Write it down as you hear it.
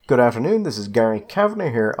Good afternoon, this is Gary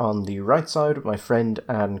Kavanagh here on the right side with my friend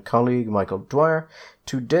and colleague Michael Dwyer.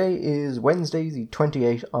 Today is Wednesday, the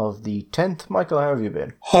 28th of the 10th. Michael, how have you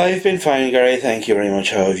been? I've been fine, Gary. Thank you very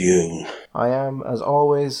much. How have you? I am, as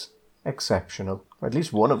always, exceptional. At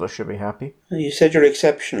least one of us should be happy. You said you're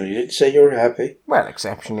exceptional. You didn't say you were happy. Well,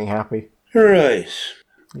 exceptionally happy. Right.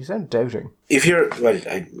 You sound doubting. If you're... Well,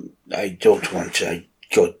 I don't want to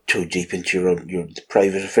go too deep into your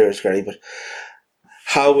private affairs, Gary, but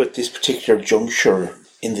how at this particular juncture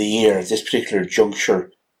in the year,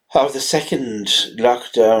 how the second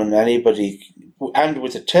lockdown, anybody, and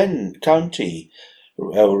with a 10-county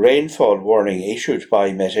rainfall warning issued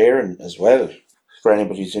by Met Éireann as well, for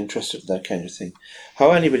anybody who's interested in that kind of thing,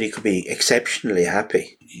 how anybody could be exceptionally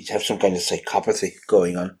happy. You'd have some kind of psychopathy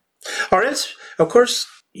going on. Or else, of course,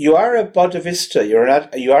 you are a Buddhavista,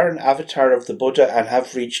 you are an avatar of the Buddha and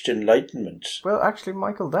have reached enlightenment. Well, actually,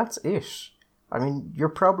 Michael, that's it. I mean, your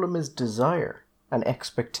problem is desire and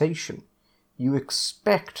expectation. You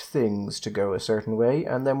expect things to go a certain way,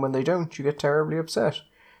 and then when they don't, you get terribly upset.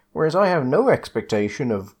 Whereas I have no expectation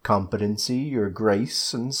of competency or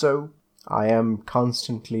grace, and so I am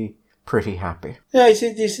constantly pretty happy. Yeah, you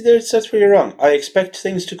see, that's where you're wrong. I expect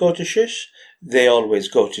things to go to shit. They always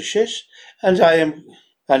go to shit, and I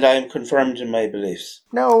am confirmed in my beliefs.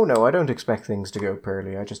 No, I don't expect things to go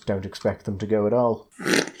poorly. I just don't expect them to go at all.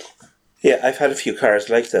 Yeah, I've had a few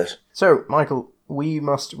cars like that. So, Michael, we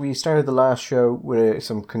started the last show with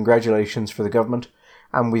some congratulations for the government,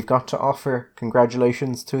 and we've got to offer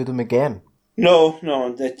congratulations to them again. No,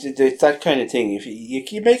 that kind of thing.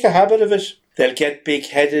 If you make a habit of it, they'll get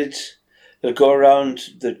big-headed, they'll go around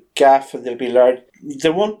the gaff and they'll be large.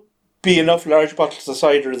 There won't be enough large bottles of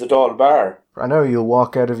cider at the Dáil bar. I know you'll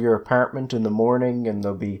walk out of your apartment in the morning and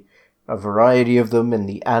there'll be a variety of them in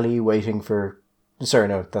the alley waiting for... Sorry,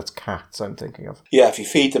 no, that's cats I'm thinking of. Yeah, if you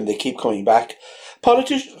feed them, they keep coming back.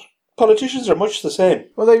 Politicians are much the same.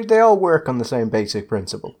 Well, they all work on the same basic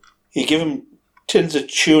principle. You give them tins of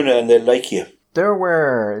tuna and they like you.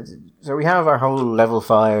 So we have our whole level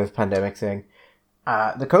 5 pandemic thing.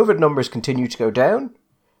 The COVID numbers continue to go down.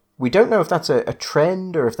 We don't know if that's a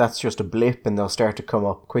trend or if that's just a blip and they'll start to come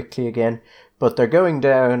up quickly again. But they're going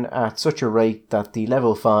down at such a rate that the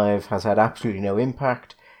level 5 has had absolutely no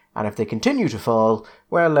impact. And if they continue to fall,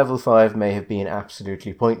 well, level 5 may have been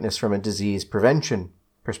absolutely pointless from a disease prevention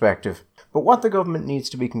perspective. But what the government needs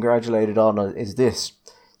to be congratulated on is this.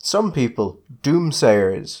 Some people,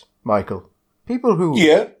 doomsayers, Michael, people who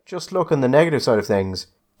just look on the negative side of things,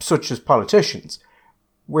 such as politicians,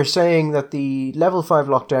 were saying that the level 5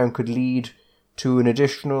 lockdown could lead to an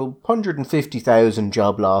additional 150,000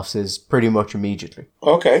 job losses pretty much immediately.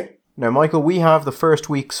 Okay. Now, Michael, we have the first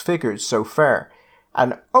week's figures so far,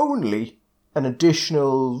 and only an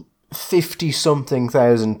additional 50-something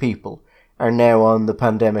thousand people are now on the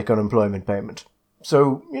pandemic unemployment payment.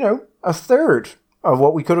 So, a third of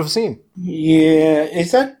what we could have seen. Yeah,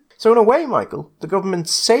 is that... So in a way, Michael, the government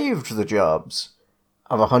saved the jobs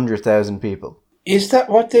of 100,000 people. Is that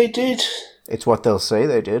what they did? It's what they'll say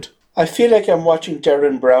they did. I feel like I'm watching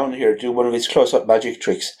Derren Brown here do one of his close-up magic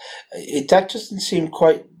tricks. That doesn't seem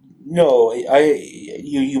quite... No,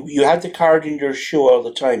 you had the card in your shoe all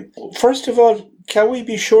the time. First of all, can we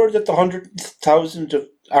be sure that the 100,000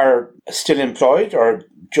 are still employed or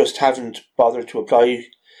just haven't bothered to apply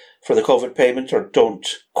for the COVID payment or don't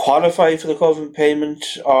qualify for the COVID payment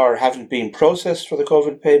or haven't been processed for the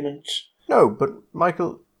COVID payment? No, but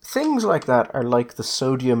Michael, things like that are like the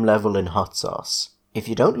sodium level in hot sauce. If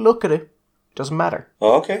you don't look at it, it doesn't matter.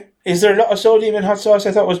 Okay. Is there a lot of sodium in hot sauce?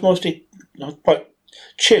 I thought it was mostly...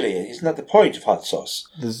 chili, isn't that the point of hot sauce?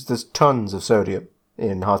 There's tons of sodium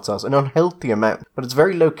in hot sauce, an unhealthy amount, but it's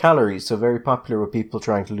very low calories, so very popular with people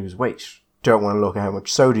trying to lose weight. Don't want to look at how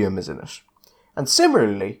much sodium is in it. And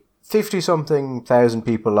similarly, 50-something thousand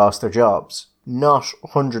people lost their jobs, not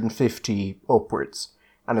 150 upwards.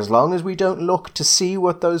 And as long as we don't look to see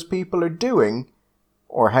what those people are doing,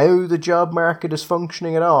 or how the job market is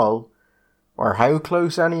functioning at all, or how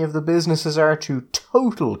close any of the businesses are to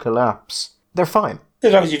total collapse, they're fine.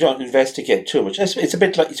 As long as you don't investigate too much. It's a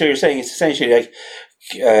bit like, so you're saying it's essentially like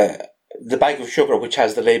the bag of sugar which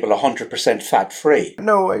has the label 100% fat-free.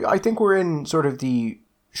 No, I think we're in sort of the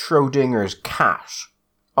Schrodinger's cat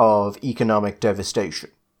of economic devastation.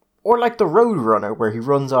 Or like the Roadrunner where he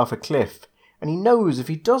runs off a cliff and he knows if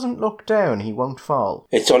he doesn't look down he won't fall.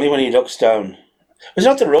 It's only when he looks down. It's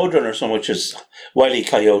not the Roadrunner so much as Wile E.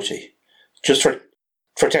 Coyote. Just for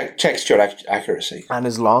textual accuracy. And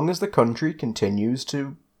as long as the country continues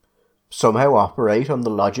to somehow operate on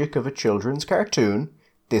the logic of a children's cartoon,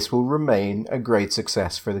 this will remain a great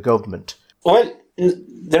success for the government. Well,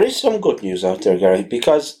 There is some good news out there, Gary,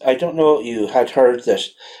 because I don't know, you had heard that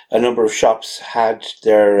a number of shops had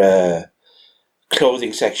their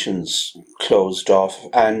clothing sections closed off,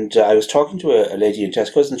 and I was talking to a lady in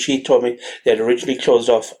Tesco's, and she told me they had originally closed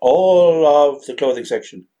off all of the clothing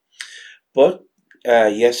section, but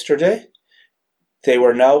yesterday they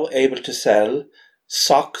were now able to sell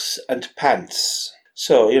socks and pants.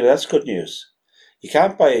 So, that's good news. You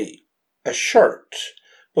can't buy a shirt,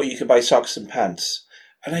 but you can buy socks and pants.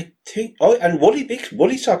 And I think, and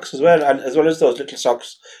woolly socks as well, and as well as those little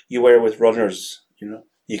socks you wear with runners,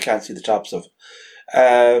 you can't see the tops of.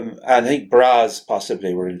 And I think bras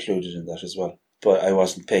possibly were included in that as well. But I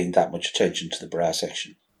wasn't paying that much attention to the bra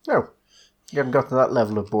section. No, you haven't got to that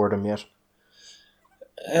level of boredom yet.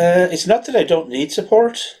 It's not that I don't need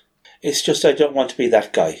support. It's just I don't want to be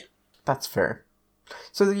that guy. That's fair.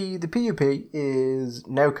 So the PUP is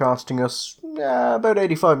now costing us about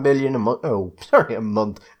 85 million a month. Oh, sorry,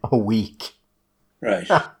 a week. Right.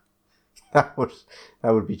 that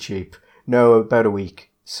would be cheap. No, about a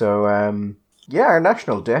week. So our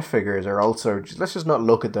national debt figures are also. Let's just not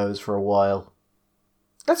look at those for a while.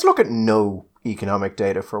 Let's look at no economic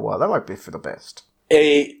data for a while. That might be for the best.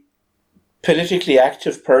 A politically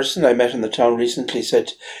active person I met in the town recently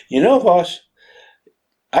said, "You know what?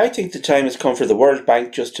 I think the time has come for the World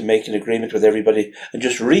Bank just to make an agreement with everybody and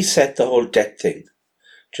just reset the whole debt thing.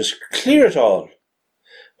 Just clear it all.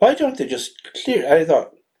 Why don't they just clear?" I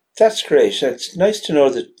thought, that's great. It's nice to know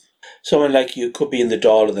that someone like you could be in the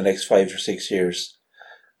Dáil in the next 5 or 6 years,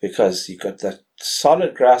 because you've got that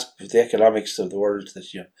solid grasp of the economics of the world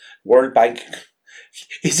that World Bank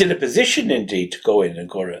is in a position indeed to go in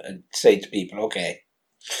and say to people, okay,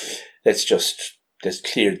 let's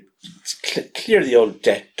clear the old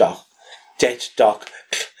debt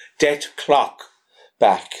clock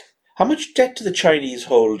back. How much debt do the Chinese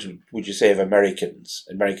hold, would you say, of American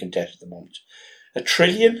debt at the moment? $1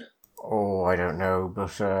 trillion? Oh, I don't know,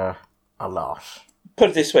 but a lot.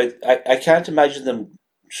 Put it this way, I can't imagine them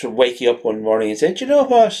sort of waking up one morning and saying, "Do you know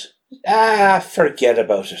what? Forget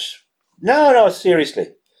about it. No,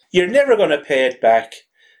 seriously. You're never going to pay it back.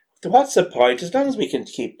 What's the point? As long as we can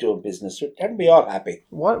keep doing business, aren't we all happy?"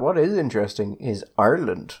 What is interesting is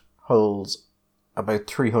Ireland holds about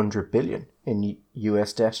 300 billion in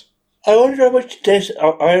US debt. I wonder how much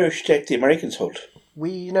Irish debt the Americans hold.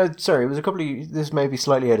 It was a couple of, this may be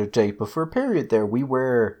slightly out of date, but for a period there, we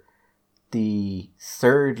were the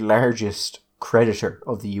third largest creditor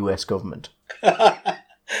of the US government. I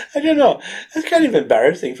don't know. That's kind of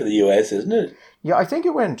embarrassing for the US, isn't it? Yeah, I think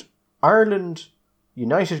it went Ireland,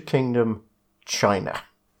 United Kingdom, China.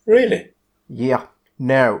 Really? Yeah.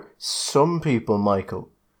 Now, some people, Michael,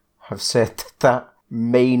 have said that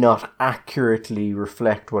may not accurately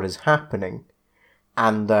reflect what is happening,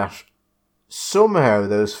 and that somehow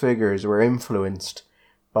those figures were influenced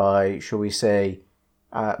by, shall we say,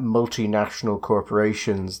 multinational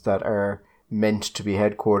corporations that are meant to be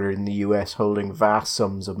headquartered in the US holding vast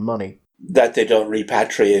sums of money. That they don't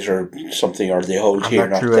repatriate or something, or they hold here,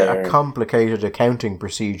 not through there. A complicated accounting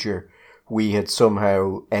procedure, we had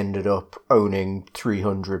somehow ended up owning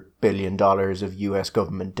 $300 billion of US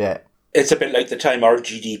government debt. It's a bit like the time our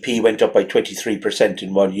GDP went up by 23%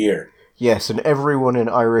 in 1 year. Yes, and everyone in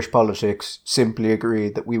Irish politics simply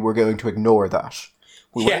agreed that we were going to ignore that.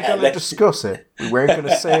 We weren't going to discuss it. We weren't going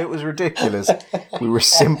to say it was ridiculous. We were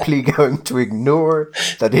simply going to ignore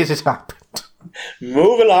that it had happened.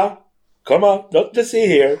 Move along. Come on, nothing to see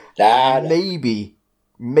here.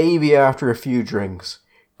 Maybe after a few drinks,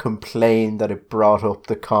 complain that it brought up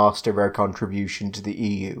the cost of our contribution to the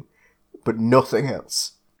EU, but nothing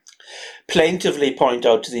else. Plaintively point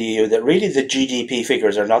out to the EU that really the GDP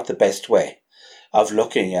figures are not the best way of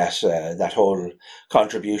looking at that whole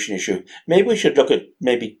contribution issue. Maybe we should look at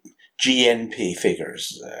GNP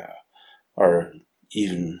figures or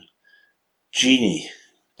even Gini.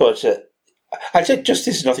 But I'd say just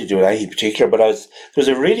this is nothing to do with anything particular, but there was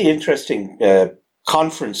a really interesting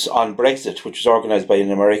conference on Brexit, which was organised by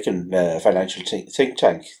an American financial think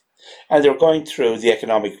tank. And they were going through the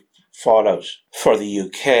economic fallout for the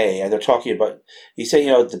UK, and they're talking about, you say,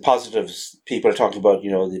 the positives, people are talking about,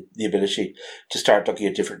 the ability to start looking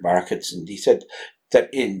at different markets, and he said that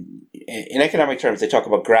in economic terms they talk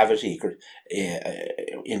about gravity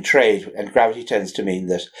in trade, and gravity tends to mean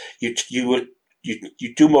that you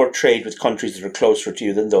do more trade with countries that are closer to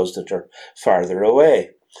you than those that are farther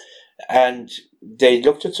away. And they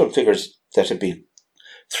looked at some figures that had been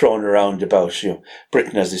thrown around about,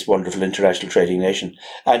 Britain as this wonderful international trading nation,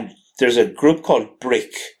 and there's a group called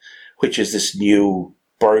BRIC, which is this new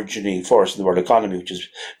burgeoning force in the world economy, which is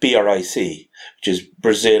BRIC, which is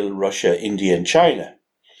Brazil, Russia, India, and China.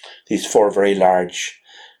 These four very large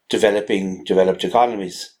developed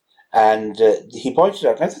economies. And he pointed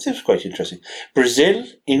out, and I thought this was quite interesting, Brazil,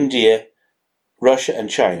 India, Russia, and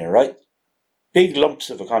China, right? Big lumps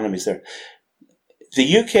of economies there.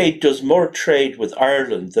 The UK does more trade with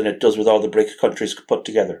Ireland than it does with all the BRIC countries put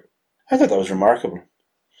together. I thought that was remarkable.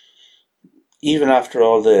 Even after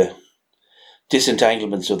all the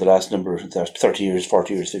disentanglements of the last 30 years,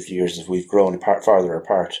 40 years, 50 years, as we've grown farther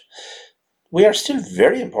apart, we are still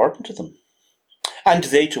very important to them. And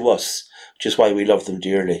they to us, which is why we love them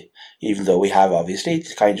dearly, even though we have obviously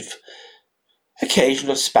the kind of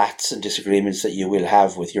occasional spats and disagreements that you will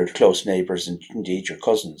have with your close neighbours and indeed your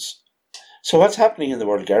cousins. So what's happening in the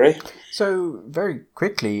world, Gary? So very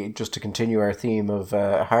quickly, just to continue our theme of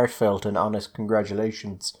heartfelt and honest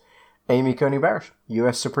congratulations, Amy Coney Barrett,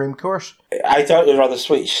 US Supreme Court. I thought it was rather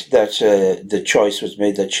sweet that the choice was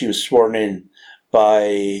made that she was sworn in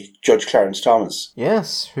by Judge Clarence Thomas.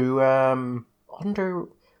 Yes, who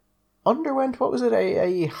underwent, what was it,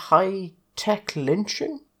 a high-tech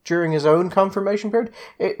lynching during his own confirmation period?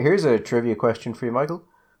 Here's a trivia question for you, Michael.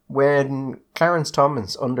 When Clarence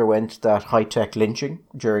Thomas underwent that high-tech lynching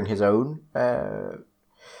during his own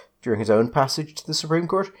passage to the Supreme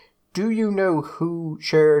Court, do you know who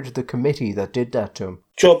chaired the committee that did that to him?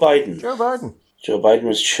 Joe Biden. Joe Biden. Joe Biden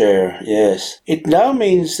was chair, yes. It now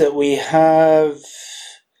means that we have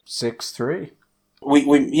 6-3. We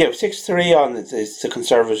 6-3 on the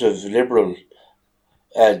Conservative Liberal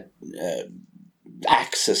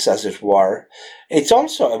axis, as it were. It's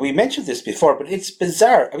also, we mentioned this before, but it's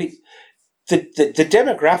bizarre. I mean, the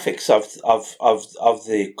demographics of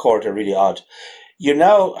the court are really odd. You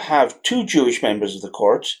now have two Jewish members of the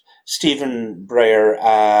court, Stephen Breyer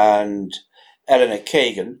and Eleanor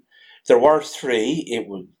Kagan. There were three.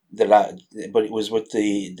 But it was with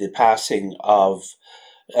the passing of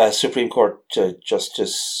Supreme Court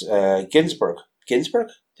Justice Ginsburg. Ginsburg?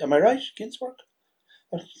 Am I right? Ginsburg?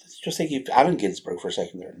 Just thinking of Allen Ginsburg for a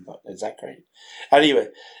second there. Is that correct? Anyway,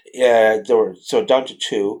 there were down to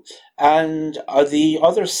two, and the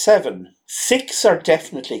other 6 are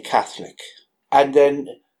definitely Catholic, and then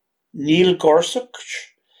Neil Gorsuch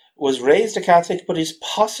was raised a Catholic, but he's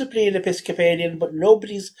possibly an Episcopalian, but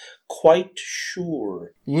nobody's quite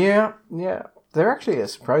sure. Yeah. There are actually a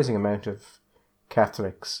surprising amount of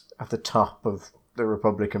Catholics at the top of the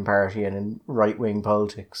Republican Party and in right-wing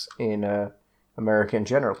politics in America in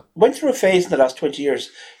general. Went through a phase in the last 20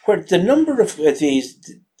 years where the number of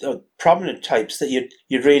these prominent types that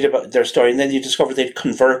you'd read about their story and then you discover they'd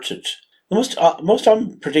converted. The most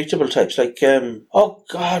unpredictable types, like he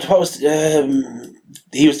was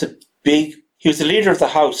the leader of the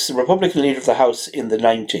House, the Republican leader of the House in the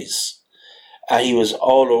 90s. He was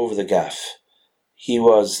all over the gaff. He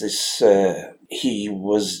was he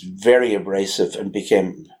was very abrasive and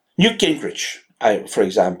became Newt Gingrich. For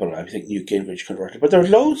example, I think Newt Gingrich converted, but there were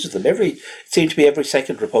loads of them. It seemed to be every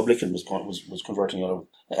second Republican was converting all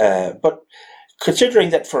over. But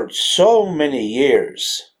considering that for so many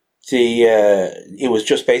years, it was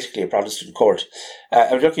just basically a Protestant court.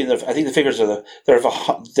 I'm looking at I think the figures are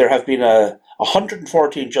there have been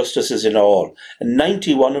 114 justices in all, and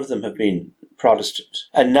 91 of them have been Protestant.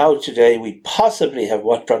 And now today we possibly have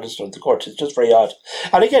one Protestant on the court. It's just very odd.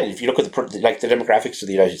 And again, if you look at the demographics of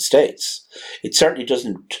the United States, it certainly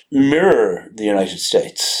doesn't mirror the United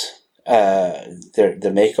States,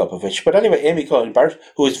 the makeup of which. But anyway, Amy Coney Barrett,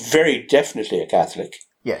 who is very definitely a Catholic.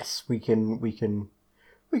 Yes, we can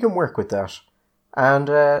work with that. And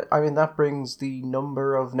that brings the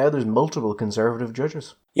number of, now there's multiple Conservative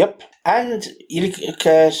judges. Yep. And you look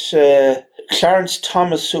at Clarence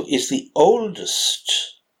Thomas, who is the oldest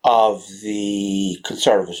of the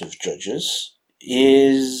Conservative judges,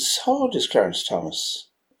 how old is Clarence Thomas?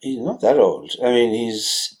 He's not that old. I mean,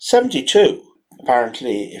 he's 72.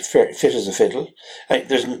 Apparently fit as a fiddle. On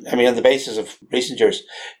the basis of recent years,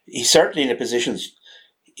 he's certainly in a position,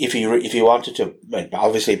 if he wanted to,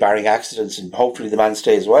 obviously barring accidents, and hopefully the man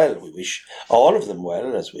stays well. We wish all of them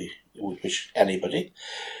well, as we wish anybody.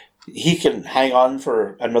 He can hang on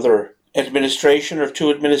for another administration or two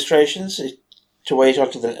administrations to wait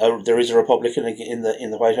until there is a Republican in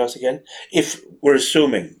the White House again. If we're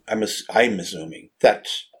assuming, I'm assuming that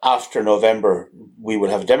after November we will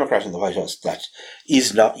have a Democrat in the White House. That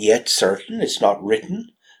is not yet certain. It's not written,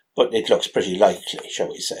 but it looks pretty likely, shall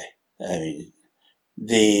we say? I mean,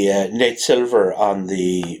 the Nate Silver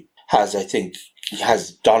has, I think,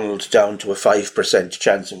 has Donald down to a 5%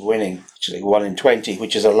 chance of winning, which is like 1 in 20,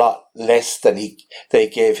 which is a lot less than they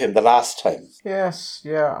gave him the last time. Yes,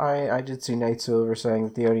 yeah, I did see Nate Silver saying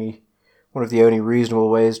that one of the only reasonable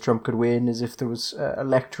ways Trump could win is if there was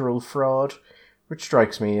electoral fraud, which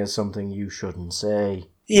strikes me as something you shouldn't say.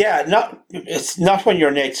 Yeah, it's not when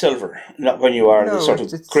you're Nate Silver, not when you are the sort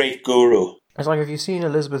of great guru. It's like, have you seen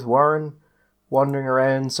Elizabeth Warren wandering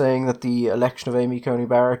around saying that the election of Amy Coney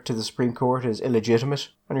Barrett to the Supreme Court is illegitimate?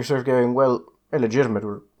 And you're sort of going, well, illegitimate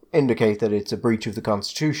would indicate that it's a breach of the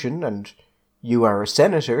Constitution, and you are a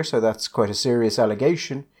senator, so that's quite a serious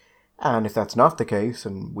allegation. And if that's not the case,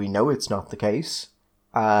 and we know it's not the case,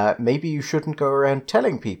 maybe you shouldn't go around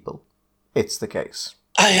telling people it's the case.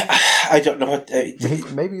 I don't know what...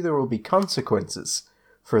 maybe there will be consequences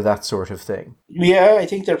for that sort of thing. Yeah, I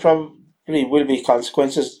think there probably will be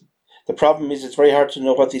consequences. The problem is it's very hard to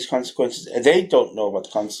know what these consequences... They don't know what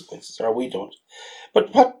the consequences are, we don't.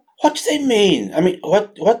 But what do they mean? I mean,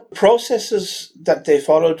 what processes that they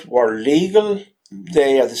followed were legal?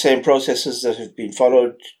 They are the same processes that have been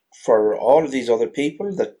followed for all of these other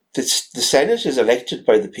people. That the Senate is elected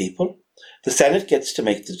by the people. The Senate gets to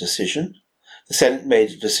make the decision. The Senate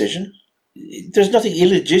made a decision. There's nothing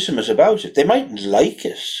illegitimate about it. They mightn't like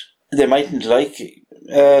it. They mightn't like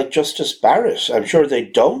Justice Barrett. I'm sure they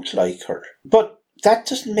don't like her. But that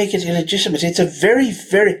doesn't make it illegitimate. It's a very,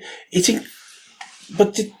 very...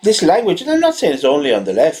 But this language, and I'm not saying it's only on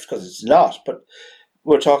the left, because it's not, but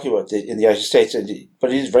we're talking about in the United States,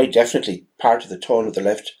 but it is very definitely part of the tone of the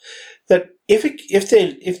left, that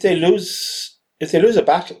if they lose a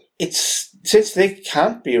battle, since they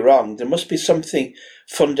can't be wrong, there must be something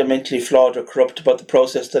fundamentally flawed or corrupt about the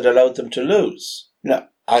process that allowed them to lose. Now,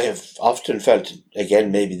 I have often felt,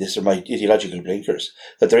 again, maybe these are my ideological blinkers,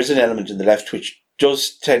 that there is an element in the left which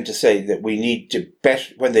does tend to say that we need to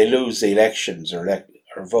bet when they lose the elections or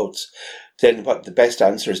votes, then what the best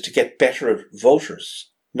answer is to get better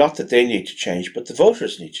voters. Not that they need to change, but the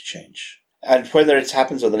voters need to change. And whether it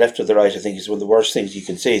happens on the left or the right, I think is one of the worst things you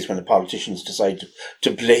can say is when the politicians decide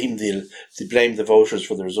to blame the voters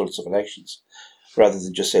for the results of elections, rather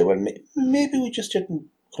than just say, well, maybe we just didn't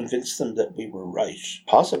convince them that we were right.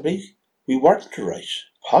 Possibly we weren't right.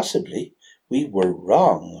 Possibly we were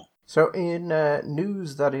wrong. So in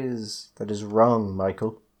news that is wrong,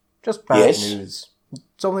 Michael, just bad news,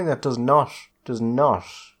 something that does not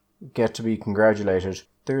get to be congratulated.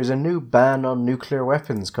 There is a new ban on nuclear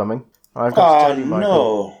weapons coming. I've got to tell you, Michael,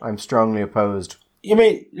 no. I'm strongly opposed. You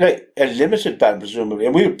mean like a limited ban, presumably,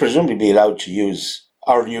 and we would presumably be allowed to use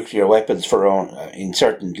our nuclear weapons for our own in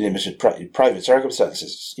certain limited private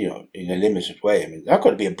circumstances, in a limited way. I mean, there's not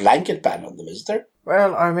going to be a blanket ban on them, is there?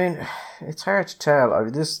 Well, I mean, it's hard to tell. I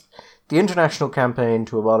mean, the International Campaign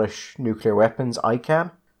to Abolish Nuclear Weapons,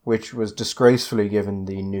 ICAN, which was disgracefully given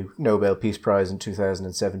the new Nobel Peace Prize in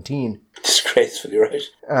 2017. Disgracefully,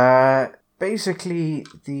 right? Basically,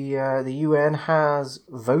 the UN has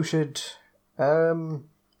voted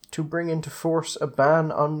to bring into force a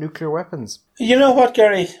ban on nuclear weapons. You know what,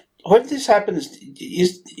 Gary? When this happens,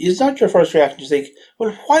 is not your first reaction to think,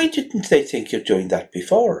 well, why didn't they think of doing that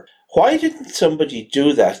before? Why didn't somebody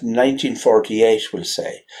do that in 1948, we'll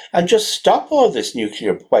say, and just stop all this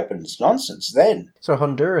nuclear weapons nonsense then? So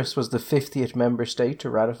Honduras was the 50th member state to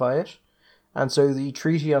ratify it, and so the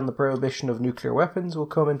Treaty on the Prohibition of Nuclear Weapons will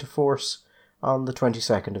come into force on the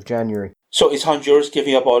 22nd of January. So is Honduras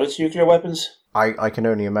giving up all its nuclear weapons? I can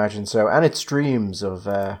only imagine so, and its dreams of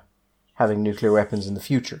having nuclear weapons in the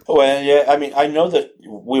future. Well, yeah, I mean, I know that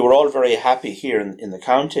we were all very happy here in the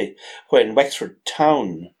county when Wexford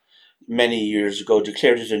Town many years ago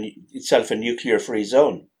declared itself a nuclear-free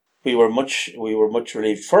zone. We were much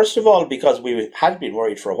relieved. First of all, because we had been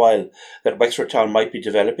worried for a while that Wexford Town might be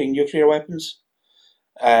developing nuclear weapons.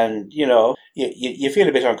 And, you feel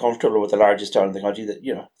a bit uncomfortable with the largest town in the country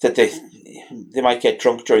that they might get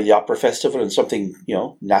drunk during the opera festival and something,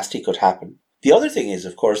 nasty could happen. The other thing is,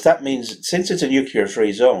 of course, that means since it's a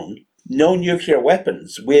nuclear-free zone, no nuclear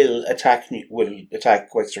weapons will attack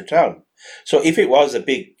Wexford Town. So if it was a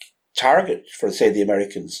big target for, say, the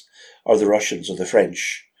Americans or the Russians or the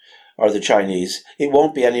French or the Chinese, it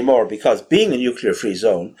won't be anymore, because being a nuclear-free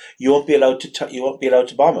zone, you won't be allowed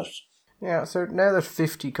to bomb it. Yeah, so now that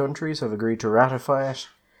 50 countries have agreed to ratify it,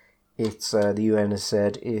 it's the UN has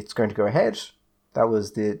said it's going to go ahead. That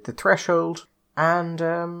was the threshold, and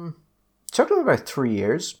it took them about 3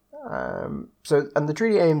 years. And the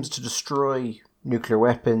treaty aims to destroy nuclear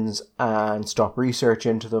weapons and stop research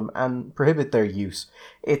into them and prohibit their use.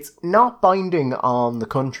 It's not binding on the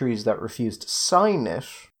countries that refuse to sign it.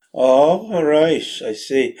 Oh, all right, I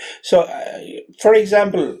see. So, for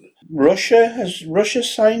example, Has Russia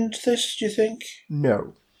signed this, do you think?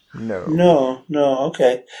 No. No,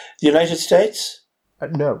 okay. The United States?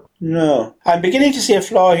 No. No. I'm beginning to see a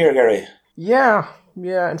flaw here, Gary. Yeah.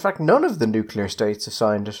 In fact, none of the nuclear states have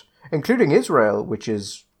signed it, including Israel, which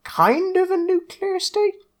is kind of a nuclear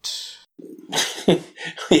state.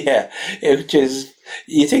 Yeah, which is,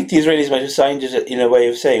 you think the Israelis might have signed it in a way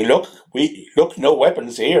of saying, look, no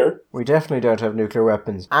weapons here. We definitely don't have nuclear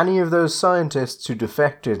weapons. Any of those scientists who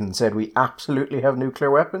defected and said we absolutely have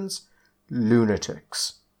nuclear weapons?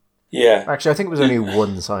 Lunatics. Yeah. Actually, I think it was only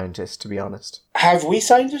one scientist, to be honest. Have we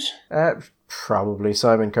signed it? Probably.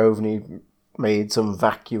 Simon Coveney made some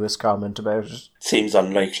vacuous comment about it. Seems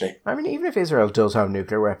unlikely. I mean, even if Israel does have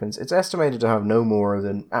nuclear weapons, it's estimated to have no more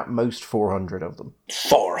than at most 400 of them.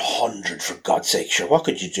 400, for God's sake, sure. What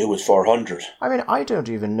could you do with 400? I mean, I don't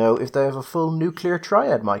even know if they have a full nuclear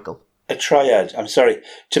triad, Michael. A triad, I'm sorry.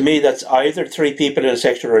 To me, that's either three people in a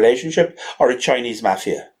sexual relationship or a Chinese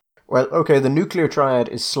mafia. Well, okay, the nuclear triad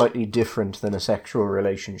is slightly different than a sexual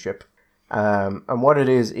relationship. And what it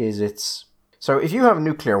is it's... So if you have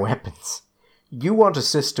nuclear weapons, you want a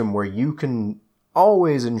system where you can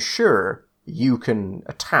always ensure you can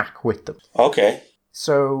attack with them. Okay.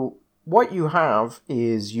 So what you have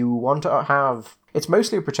is you want to have... It's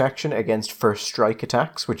mostly a protection against first strike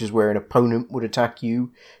attacks, which is where an opponent would attack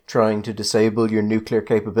you, trying to disable your nuclear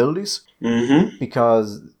capabilities. Mm-hmm.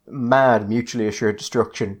 Because MAD, mutually assured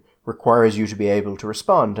destruction, requires you to be able to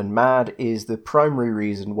respond, and MAD is the primary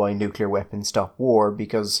reason why nuclear weapons stop war,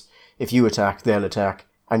 because if you attack, they'll attack,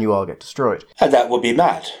 and you all get destroyed. And that would be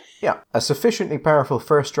MAD. Yeah. A sufficiently powerful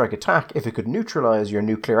first strike attack, if it could neutralize your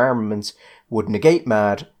nuclear armaments, would negate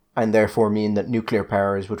MAD, and therefore mean that nuclear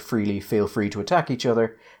powers would feel free to attack each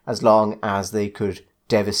other, as long as they could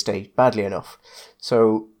devastate badly enough.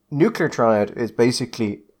 So, nuclear triad is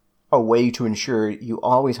basically a way to ensure you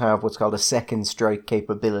always have what's called a second strike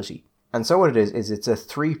capability. And so what it is it's a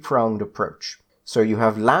three-pronged approach. So you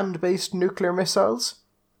have land-based nuclear missiles,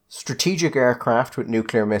 strategic aircraft with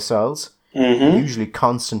nuclear missiles, usually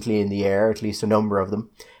constantly in the air, at least a number of them,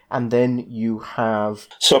 and then you have...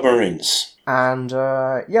 submarines. And,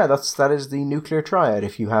 that is the nuclear triad.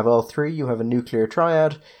 If you have all three, you have a nuclear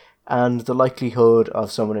triad, and the likelihood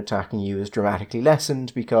of someone attacking you is dramatically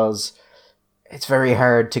lessened because it's very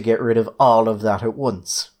hard to get rid of all of that at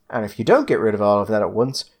once. And if you don't get rid of all of that at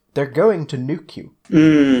once, they're going to nuke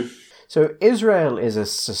you. So Israel is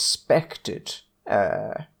suspected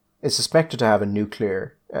to have a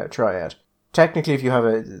nuclear triad. Technically, if you have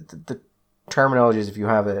the terminology is if you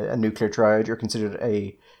have a nuclear triad, you're considered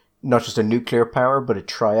not just a nuclear power, but a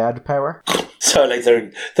triad power. So, like,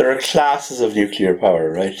 there are classes of nuclear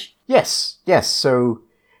power, right? Yes. So,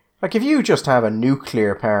 like, if you just have a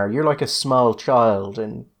nuclear power, you're like a small child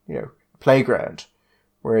in, playground.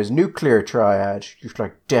 Whereas nuclear triad, you're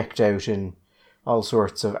like decked out in all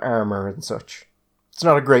sorts of armour and such. It's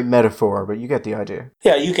not a great metaphor, but you get the idea.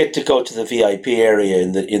 Yeah, you get to go to the VIP area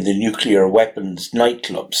in the nuclear weapons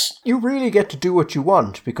nightclubs. You really get to do what you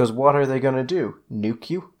want, because what are they going to do?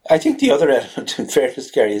 Nuke you? I think the other element, in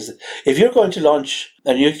fairness, Gary, is that if you're going to launch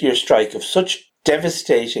a nuclear strike of such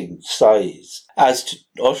devastating size as to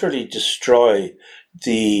utterly destroy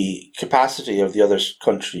the capacity of the other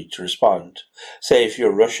country to respond, say if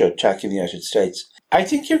you're Russia attacking the United States, I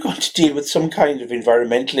think you're going to deal with some kind of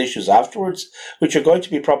environmental issues afterwards, which are going to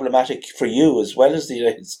be problematic for you as well as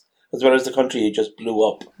the country you just blew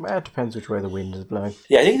up. Well, it depends which way the wind is blowing.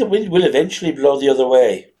 Yeah, I think the wind will eventually blow the other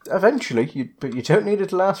way. Eventually, but you don't need it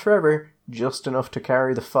to last forever, just enough to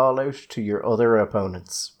carry the fallout to your other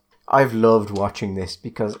opponents. I've loved watching this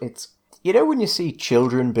because it's... You know when you see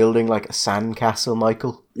children building like a sandcastle,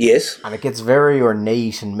 Michael? Yes. And it gets very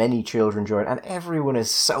ornate and many children join, and everyone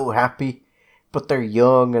is so happy, but they're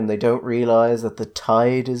young and they don't realise that the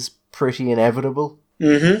tide is pretty inevitable.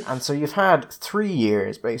 Mm-hmm. And so you've had 3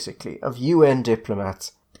 years, basically, of UN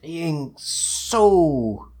diplomats being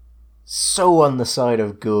so on the side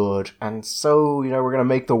of good, and so, we're going to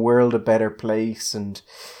make the world a better place, and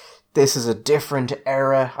this is a different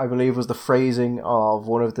era, I believe was the phrasing of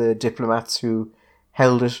one of the diplomats who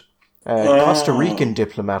held it. Costa Rican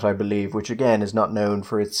diplomat, I believe, which again is not known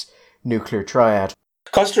for its nuclear triad.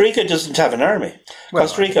 Costa Rica doesn't have an army. Well,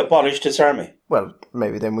 Costa Rica abolished its army. Well,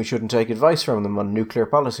 maybe then we shouldn't take advice from them on nuclear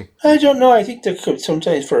policy. I don't know. I think there could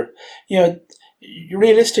sometimes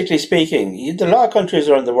realistically speaking, a lot of countries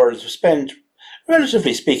around the world spend,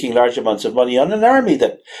 relatively speaking, large amounts of money on an army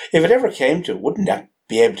that, if it ever came to, wouldn't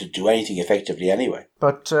be able to do anything effectively anyway.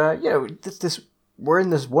 But, we're in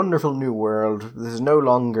this wonderful new world. This is no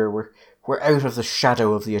longer, we're out of the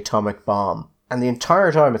shadow of the atomic bomb. And the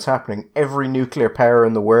entire time it's happening, every nuclear power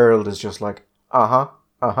in the world is just like, uh-huh.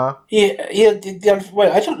 Yeah.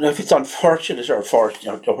 Well, I don't know if it's unfortunate or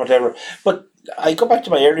fortunate or whatever, but I go back to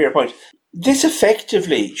my earlier point. This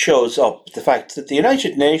effectively shows up the fact that the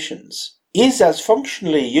United Nations is as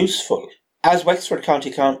functionally useful as Wexford Town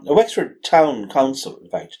Council, in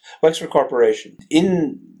fact, Wexford Corporation,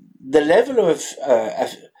 in the level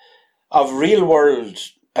of real world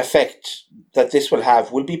effect that this will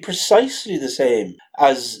have will be precisely the same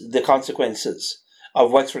as the consequences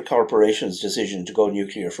of Wexford Corporation's decision to go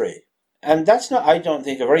nuclear free. And that's not, I don't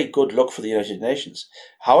think, a very good look for the United Nations.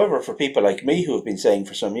 However, for people like me who have been saying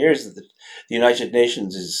for some years that the United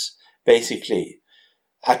Nations is basically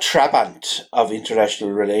a trabant of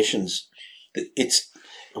international relations, it's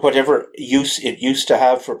whatever use it used to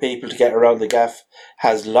have for people to get around the gaff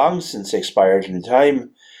has long since expired in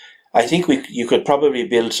time. I think you could probably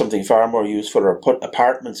build something far more useful or put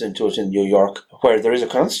apartments into it in New York, where there is a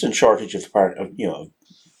constant shortage of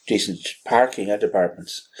decent parking at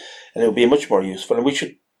apartments, and it would be much more useful. And we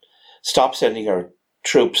should stop sending our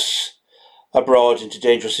troops abroad into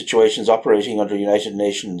dangerous situations operating under United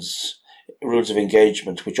Nations rules of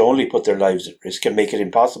engagement, which only put their lives at risk and make it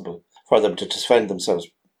impossible for them to defend themselves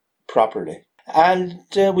properly. And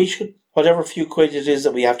we should, whatever few quid it is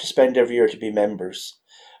that we have to spend every year to be members,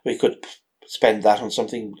 we could spend that on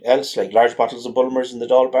something else, like large bottles of Bulmers in the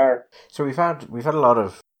Dáil Bar. So we've had a lot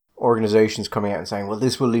of organisations coming out and saying, well,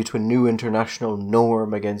 this will lead to a new international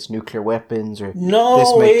norm against nuclear weapons, or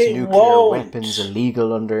this makes nuclear weapons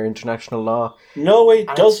illegal under international law. No, it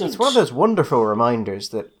doesn't. It's one of those wonderful reminders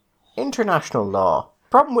that international law,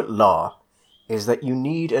 problem with law, is that you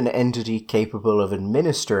need an entity capable of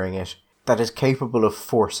administering it that is capable of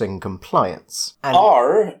forcing compliance. And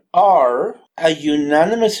or a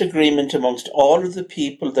unanimous agreement amongst all of the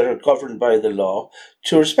people that are governed by the law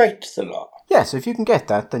to respect the law. Yes, if you can get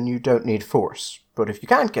that, then you don't need force. But if you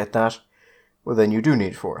can't get that, well, then you do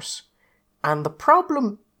need force. And the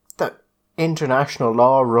problem that international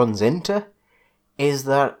law runs into is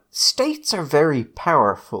that states are very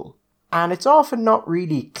powerful, and it's often not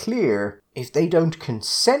really clear, if they don't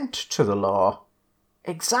consent to the law,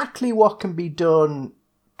 exactly what can be done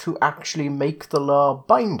to actually make the law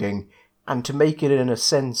binding and to make it, in a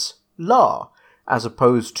sense, law, as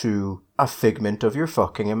opposed to a figment of your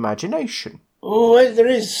fucking imagination. Well, there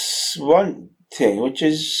is one thing, which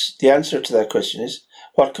is the answer to that question is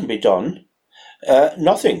what can be done.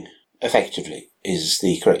 Nothing, effectively, is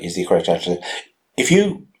the correct answer. If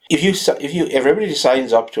everybody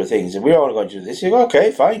signs up to a thing and we're all going to do this, you go,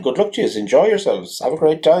 okay, fine, good luck to you, enjoy yourselves, have a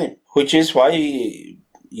great time. Which is why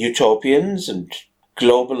utopians and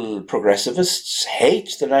global progressivists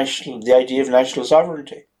hate the idea of national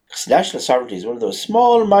sovereignty. Because national sovereignty is one of those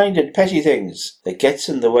small-minded, petty things that gets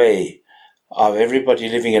in the way of everybody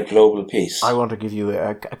living at global peace. I want to give you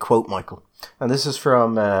a quote, Michael. And this is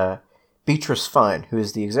from Beatrice Fine, who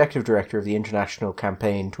is the executive director of the International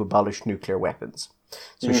Campaign to Abolish Nuclear Weapons.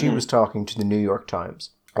 So she was talking to the New York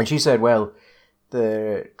Times. And she said, well,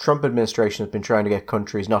 the Trump administration has been trying to get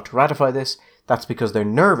countries not to ratify this. That's because they're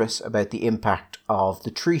nervous about the impact of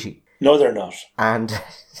the treaty. No, they're not. And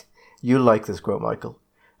you'll like this quote, Michael.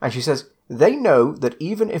 And she says, they know that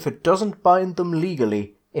even if it doesn't bind them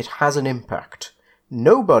legally, it has an impact.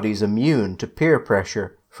 Nobody's immune to peer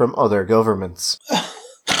pressure from other governments.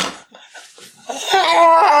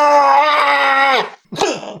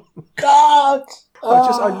 God!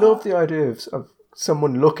 I love the idea of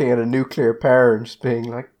someone looking at a nuclear power and just being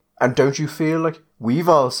like, and don't you feel like we've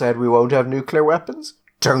all said we won't have nuclear weapons?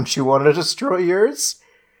 Don't you want to destroy yours?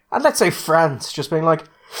 And let's say France just being like,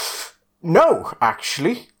 no,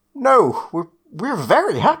 actually, no, we're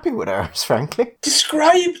very happy with ours, frankly.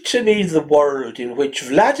 Describe to me the world in which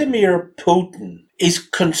Vladimir Putin is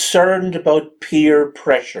concerned about peer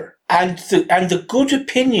pressure and the good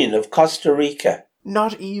opinion of Costa Rica.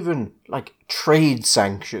 Not even, like, trade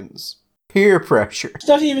sanctions. Peer pressure. It's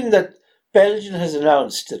not even that Belgium has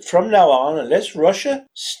announced that from now on, unless Russia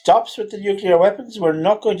stops with the nuclear weapons, we're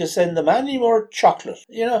not going to send them any more chocolate.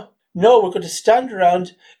 No, we're going to stand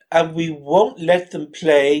around and we won't let them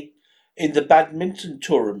play in the badminton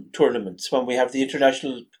tournaments when we have the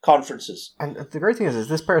international conferences. And the great thing is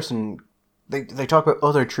this person, they talk about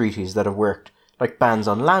other treaties that have worked, like bans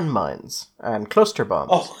on landmines and cluster bombs.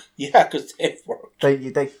 Oh, yeah, because they've worked.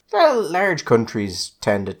 Large countries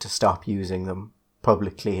tended to stop using them,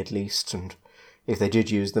 publicly at least, and if they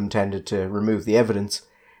did use them, tended to remove the evidence.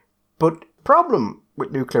 But the problem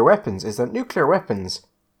with nuclear weapons is that nuclear weapons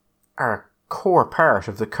are a core part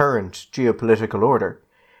of the current geopolitical order.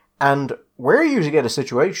 And were you to get a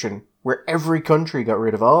situation where every country got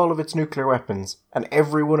rid of all of its nuclear weapons and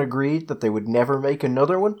everyone agreed that they would never make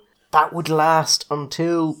another one, that would last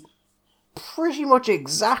until pretty much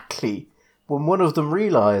exactly when one of them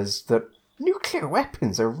realised that nuclear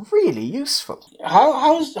weapons are really useful. How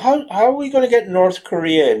are we going to get North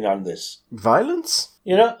Korea in on this? Violence?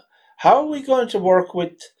 You know, how are we going to work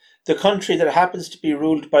with the country that happens to be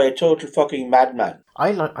ruled by a total fucking madman?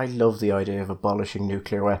 I love the idea of abolishing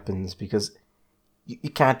nuclear weapons because you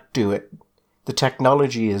can't do it. The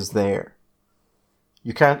technology is there.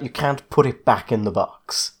 You can't put it back in the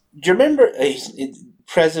box. Do you remember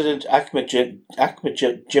President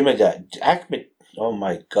oh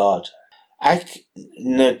my God.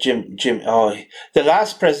 The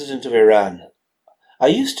last president of Iran.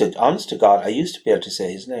 Honest to God, I used to be able to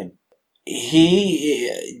say his name.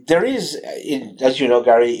 There is, as you know,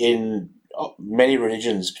 Gary, in many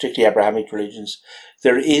religions, particularly Abrahamic religions,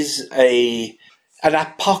 there is an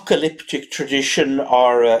apocalyptic tradition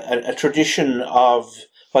or a tradition of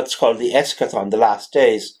what's called the eschaton, the last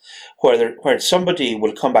days, where somebody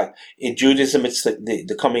will come back. In Judaism, it's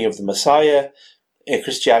the coming of the Messiah. In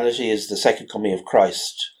Christianity is the second coming of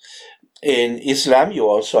Christ. In Islam, you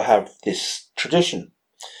also have this tradition.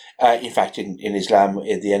 In fact, in Islam,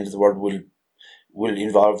 at the end of the world will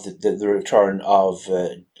involve the return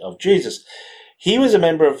of Jesus. He was a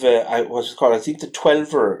member of what's called, I think, the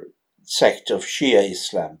Twelver sect of Shia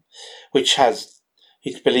Islam, which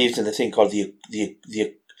he believes in the thing called the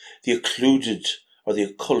occluded or the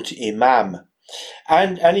occult imam.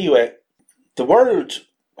 And anyway, the world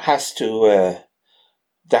has to.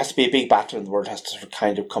 There has to be a big battle, and the world has to sort of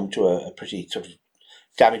kind of come to a pretty sort of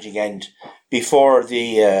damaging end before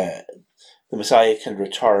the Messiah can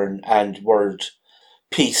return and world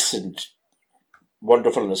peace and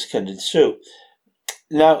wonderfulness can ensue.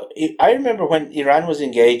 Now, I remember when Iran was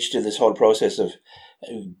engaged in this whole process of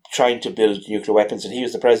trying to build nuclear weapons, and he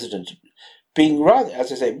was the president, being rather, as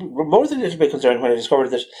I say, more than a little bit concerned when I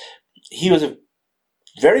discovered that he was a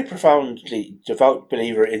very profoundly devout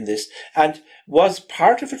believer in this, and was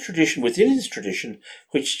part of a tradition within his tradition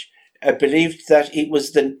which believed that it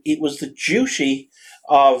was the duty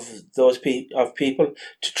of those people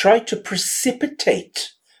to try to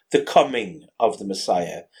precipitate the coming of the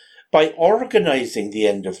Messiah by organising the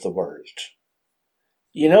end of the world.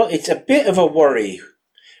 You know, it's a bit of a worry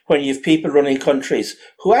when you have people running countries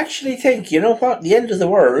who actually think, you know what, the end of the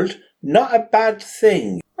world, not a bad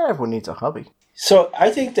thing. Everyone needs a hobby. So I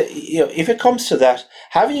think that, you know, if it comes to that,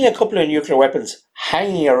 having a couple of nuclear weapons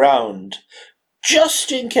hanging around,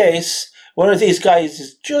 just in case one of these guys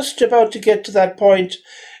is just about to get to that point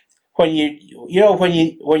when you're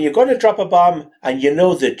going to drop a bomb and you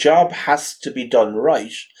know the job has to be done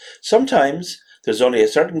right, sometimes there's only a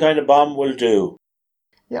certain kind of bomb will do.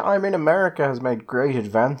 Yeah, I mean, America has made great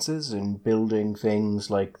advances in building things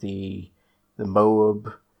like the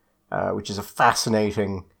Moab, which is a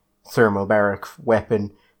fascinating thermobaric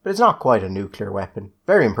weapon, but it's not quite a nuclear weapon.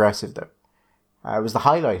 Very impressive, though. It was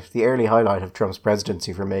the early highlight of Trump's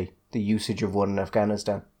presidency for me, the usage of one in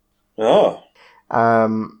Afghanistan. Oh.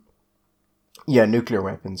 Yeah, nuclear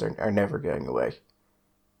weapons are never going away.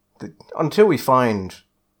 Until we find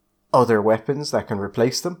other weapons that can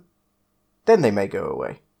replace them, then they may go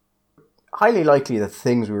away. Highly likely that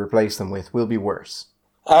things we replace them with will be worse.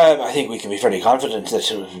 I think we can be fairly confident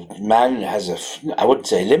that man has I wouldn't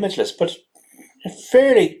say limitless, but a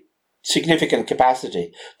fairly significant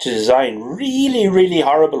capacity to design really, really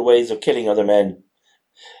horrible ways of killing other men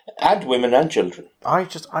and women and children. I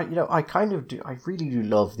really do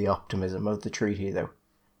love the optimism of the treaty, though.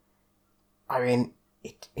 I mean,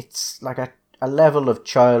 it's like a level of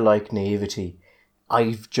childlike naivety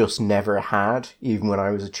I've just never had, even when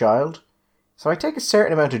I was a child. So I take a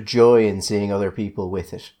certain amount of joy in seeing other people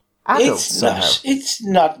with it. It's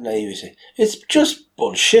not naivety. It's just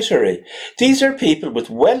bullshittery. These are people with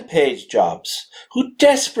well-paid jobs who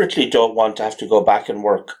desperately don't want to have to go back and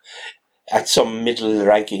work at some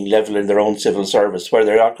middle-ranking level in their own civil service, where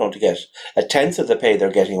they're not going to get a tenth of the pay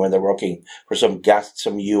they're getting when they're working for some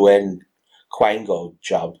UN Quango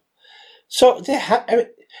job. So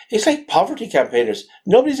it's like poverty campaigners.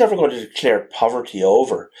 Nobody's ever going to declare poverty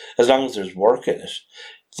over as long as there's work in it.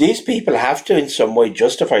 These people have to in some way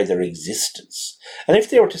justify their existence. And if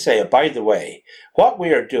they were to say, oh, by the way, what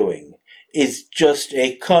we are doing is just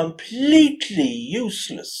a completely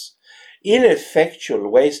useless, ineffectual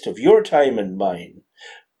waste of your time and mine,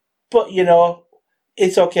 but, you know,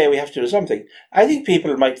 it's okay, we have to do something, I think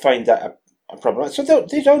people might find that problematic. So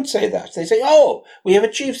they don't say that. They say, oh, we have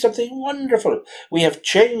achieved something wonderful. We have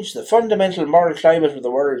changed the fundamental moral climate of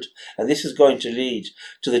the world, and this is going to lead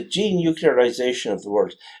to the denuclearization of the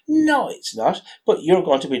world. No, it's not. But you're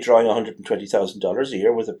going to be drawing $120,000 a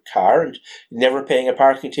year with a car and never paying a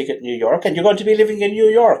parking ticket in New York, and you're going to be living in New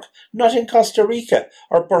York, not in Costa Rica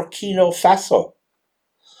or Burkina Faso.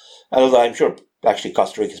 Although I'm sure actually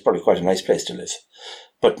Costa Rica is probably quite a nice place to live.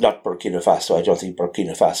 But not Burkina Faso. I don't think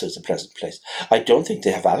Burkina Faso is a pleasant place. I don't think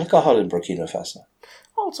they have alcohol in Burkina Faso.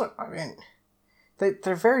 Also, I mean,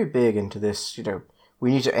 they're very big into this,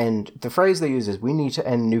 we need to end... The phrase they use is, we need to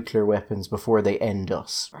end nuclear weapons before they end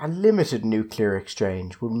us. A limited nuclear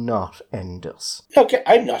exchange will not end us. Okay,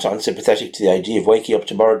 I'm not unsympathetic to the idea of waking up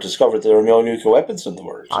tomorrow and discover there are no nuclear weapons in the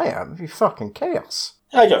world. I am. It'd be fucking chaos.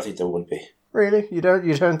 I don't think there would be. Really? You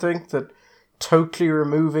don't think that totally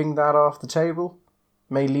removing that off the table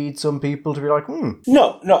may lead some people to be like,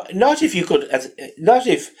 No, not if you could, not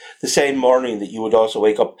if the same morning that you would also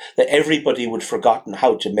wake up, that everybody would have forgotten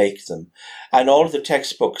how to make them. And all of the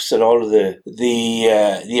textbooks and all of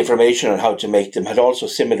the information on how to make them had also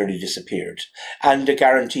similarly disappeared. And a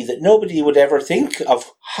guarantee that nobody would ever think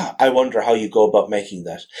of, I wonder how you go about making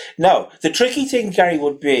that. Now, the tricky thing, Gary,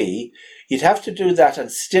 would be, you'd have to do that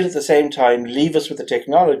and still at the same time leave us with the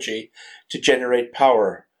technology to generate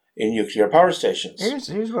power in nuclear power stations.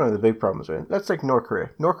 Here's one of the big problems with it. Let's take North Korea.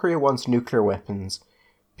 North Korea wants nuclear weapons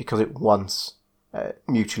because it wants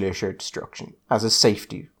mutually assured destruction as a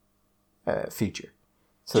safety feature.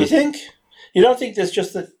 So do you think? You don't think there's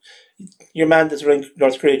just that your man that's running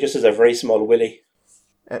North Korea just has a very small willy?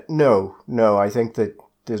 No. I think that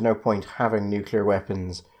there's no point having nuclear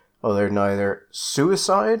weapons other than either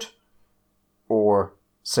suicide or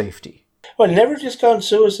safety. Well, never discount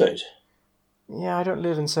suicide. Yeah, I don't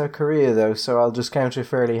live in South Korea, though, so I'll discount it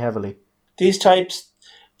fairly heavily. These types,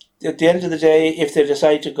 at the end of the day, if they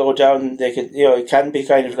decide to go down, they can, it can be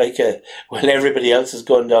kind of like everybody else is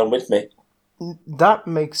going down with me. That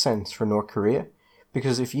makes sense for North Korea,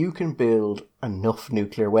 because if you can build enough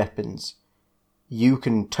nuclear weapons, you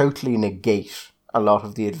can totally negate a lot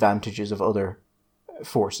of the advantages of other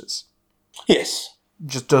forces. Yes.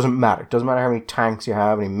 It just doesn't matter. It doesn't matter how many tanks you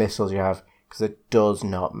have, how many missiles you have, because it does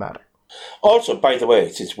not matter. Also, by the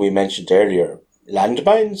way, since we mentioned earlier,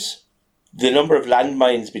 landmines, the number of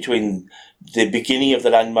landmines between the beginning of the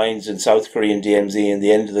landmines in South Korean DMZ and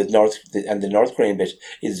the end of the North Korean bit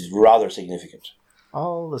is rather significant.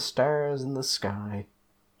 All the stars in the sky.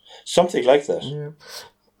 Something like that. Yeah.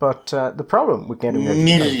 But the problem with getting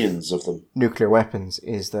millions of them nuclear weapons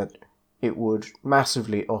is that it would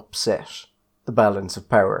massively upset the balance of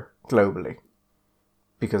power globally,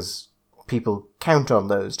 because people count on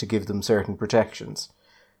those to give them certain protections.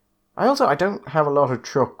 I don't have a lot of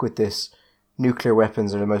truck with this nuclear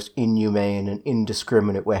weapons are the most inhumane and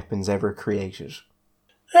indiscriminate weapons ever created.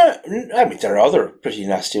 I mean, there are other pretty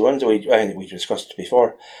nasty ones. I think we discussed it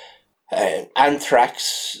before.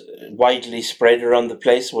 Anthrax, widely spread around the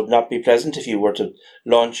place, would not be pleasant. If you were to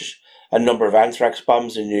launch a number of anthrax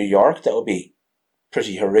bombs in New York, that would be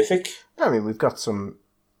pretty horrific. I mean, we've got some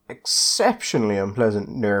exceptionally unpleasant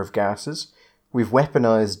nerve gases. We've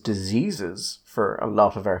weaponized diseases for a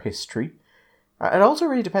lot of our history. It also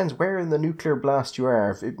really depends where in the nuclear blast you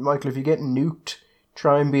are. Michael, if you get nuked,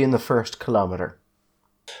 try and be in the first kilometre.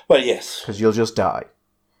 Well, yes. Because you'll just die.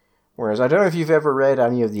 Whereas, I don't know if you've ever read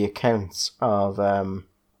any of the accounts of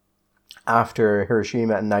after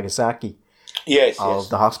Hiroshima and Nagasaki. Yes,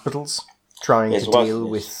 the hospitals trying to deal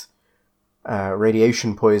with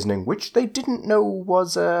radiation poisoning, which they didn't know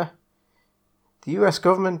was... the US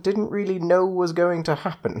government didn't really know was going to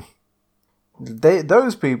happen.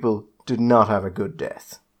 Those people did not have a good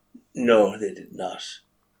death. No, they did not.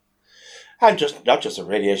 And not just the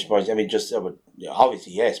radiation poisoning, I mean,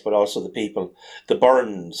 obviously yes, but also the people, the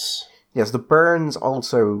burns. Yes, the burns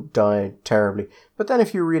also died terribly. But then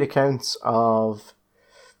if you read accounts of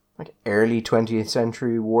early 20th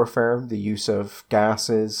century warfare, the use of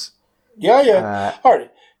gases... Yeah.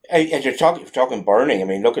 And you're talking burning. I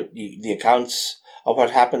mean, look at the accounts of what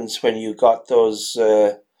happens when you got those...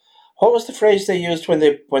 what was the phrase they used when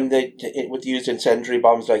they would use incendiary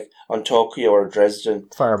bombs like on Tokyo or Dresden?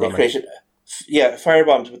 Firebombing. They created,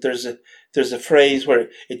 firebombs. But there's a phrase where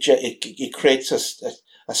it creates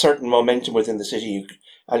a certain momentum within the city,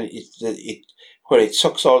 and where it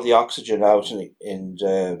sucks all the oxygen out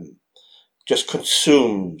and just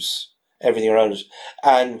consumes everything around it,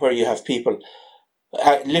 and where you have people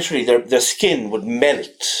literally their skin would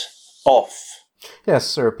melt off.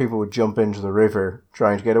 Yes, or people would jump into the river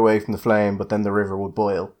trying to get away from the flame, but then the river would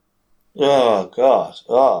boil. Oh, God.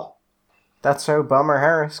 Oh. That's how Bomber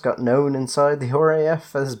Harris got known inside the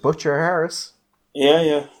RAF as Butcher Harris.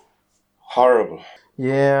 Yeah. Horrible.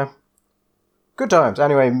 Yeah. Good times.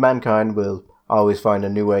 Anyway, mankind will always find a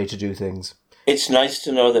new way to do things. It's nice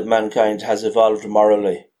to know that mankind has evolved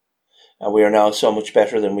morally, and we are now so much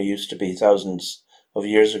better than we used to be thousands of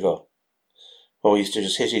years ago, when we used to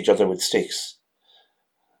just hit each other with sticks.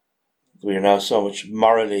 We are now so much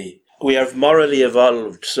we have morally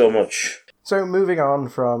evolved so much. So moving on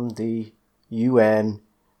from the UN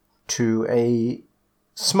to a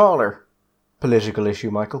smaller political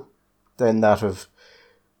issue, Michael, than that of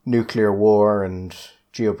nuclear war and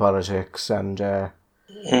geopolitics and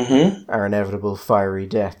our inevitable fiery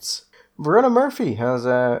deaths. Verona Murphy has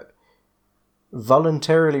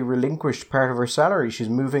voluntarily relinquished part of her salary. She's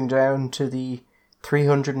moving down to the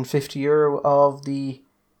 €350 of the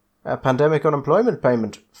pandemic unemployment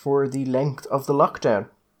payment for the length of the lockdown.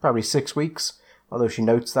 Probably 6 weeks, although she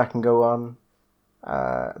notes that can go on.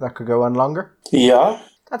 That could go on longer. Yeah.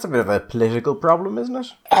 That's a bit of a political problem, isn't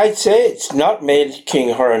it? I'd say it's not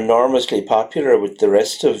making her enormously popular with the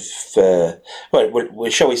rest of...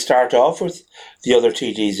 shall we start off with the other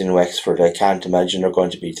TDs in Wexford? I can't imagine are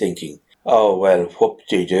going to be thinking, oh, well,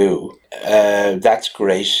 whoop-de-doo. That's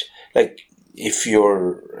great. Like, if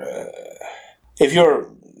you're,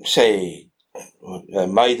 say...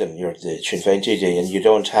 Maiden, you're the Sinn Féin TD, and you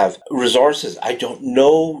don't have resources. I don't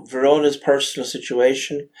know Verona's personal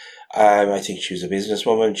situation. I think she was a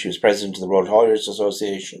businesswoman. She was president of the Road Haulers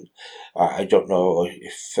Association. I don't know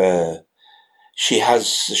if she has,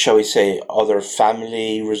 shall we say, other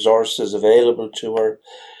family resources available to her.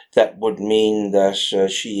 That would mean that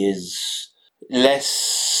she is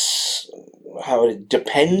less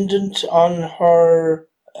dependent on her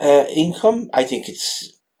income. I think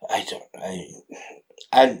it's... I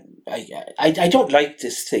don't like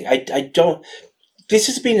this thing. I don't. This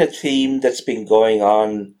has been a theme that's been going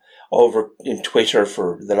on over in Twitter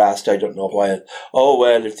for the last I don't know while. Oh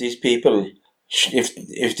well, if these people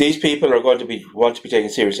are going to want to be taken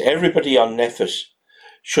serious, everybody on NPHET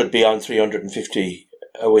should be on 350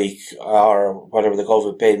 a week or whatever the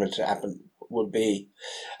COVID payment would be,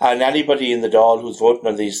 and anybody in the Dáil who's voting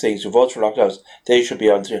on these things, who votes for lockdowns, they should be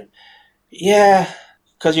on 3. Yeah.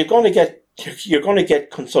 Because you're going to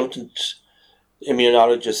get consultant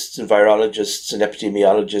immunologists and virologists and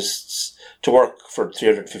epidemiologists to work for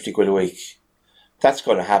 £350 a week. That's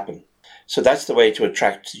going to happen. So that's the way to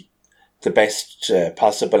attract the best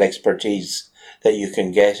possible expertise that you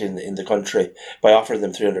can get in the country, by offering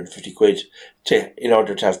them £350 in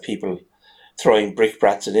order to have people throwing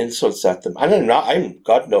brickbats and insults at them. And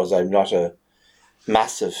God knows I'm not a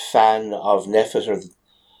massive fan of NPHET or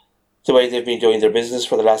the way they've been doing their business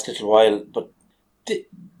for the last little while, but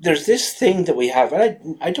there's this thing that we have,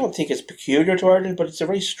 and I don't think it's peculiar to Ireland, but it's a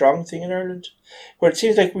very strong thing in Ireland, where it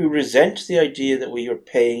seems like we resent the idea that we are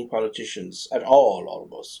paying politicians at all,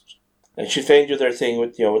 almost. And Sinn Féin do their thing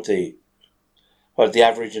with the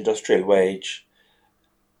average industrial wage,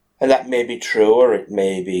 and that may be true, or it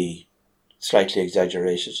may be slightly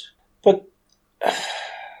exaggerated, but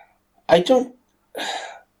I don't...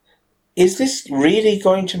 Is this really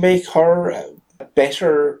going to make her a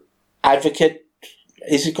better advocate?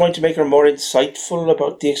 Is it going to make her more insightful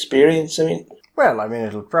about the experience? Well,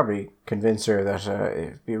 it'll probably convince her that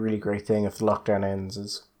it'd be a really great thing if the lockdown ends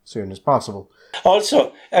as soon as possible.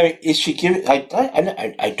 Also, is she giving...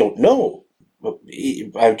 I don't know.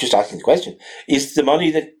 I'm just asking the question. Is the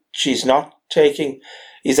money that she's not taking,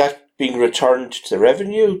 is that being returned to the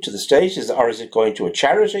revenue, to the state, or is it going to a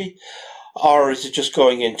charity? Or is it just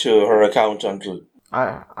going into her account until...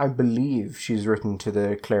 I believe she's written to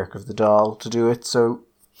the clerk of the Dáil to do it, so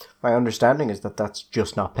my understanding is that that's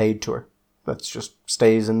just not paid to her. That just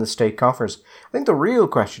stays in the state coffers. I think the real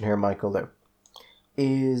question here, Michael, though,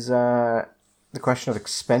 is the question of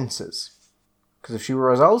expenses. Because if she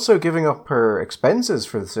was also giving up her expenses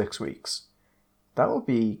for the 6 weeks, that would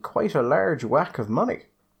be quite a large whack of money.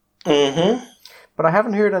 Mm-hmm. But I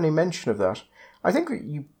haven't heard any mention of that. I think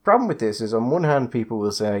the problem with this is, on one hand, people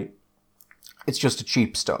will say it's just a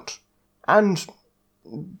cheap stunt. And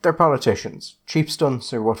they're politicians. Cheap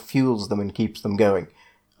stunts are what fuels them and keeps them going.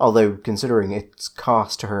 Although, considering its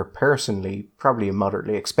cost to her personally, probably a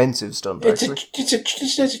moderately expensive stunt, actually.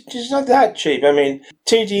 It's not that cheap.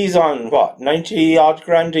 TD's on, 90-odd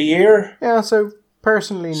grand a year? Yeah, so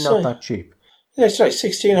personally not that cheap. Yeah, it's like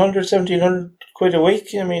 1,600, 1,700 quid a week.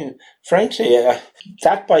 Frankly,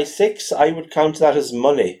 that by 6, I would count that as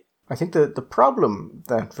money. I think the problem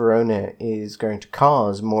that Verona is going to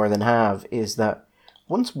cause more than have is that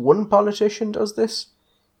once one politician does this,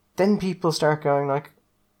 then people start going like,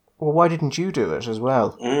 well, why didn't you do it as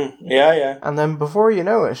well? Yeah. And then before you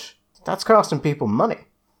know it, that's costing people money.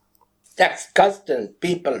 That's costing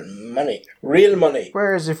people money. Real money.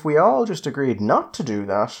 Whereas if we all just agreed not to do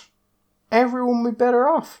that, everyone would be better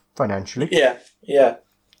off financially. Yeah.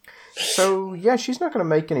 So, yeah, she's not going to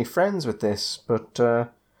make any friends with this, but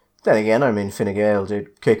then again, I mean, Fine Gael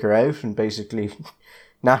did kick her out and basically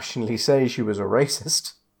nationally say she was a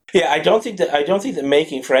racist. Yeah, I don't think that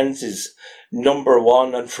making friends is number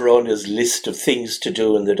one on Fiona's list of things to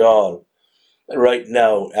do in the Dáil right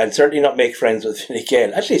now, and certainly not make friends with Fine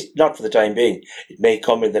Gael, at least not for the time being. It may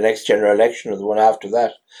come in the next general election or the one after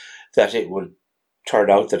that, that it will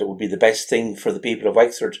turn out that it would be the best thing for the people of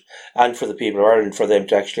Wexford and for the people of Ireland for them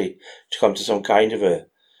to come to some kind of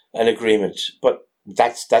an agreement. But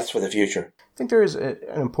that's for the future. I think there is an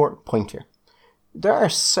important point here. There are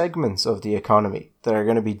segments of the economy that are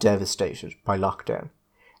going to be devastated by lockdown.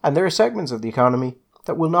 And there are segments of the economy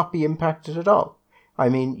that will not be impacted at all. I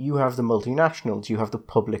mean, you have the multinationals, you have the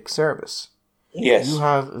public service. Yes. You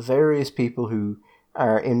have various people who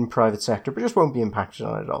are in private sector but just won't be impacted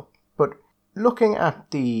on it at all. But looking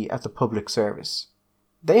at the public service,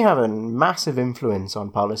 they have a massive influence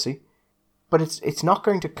on policy, but it's not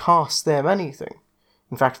going to cost them anything.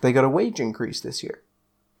 In fact, they got a wage increase this year.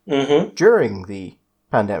 During the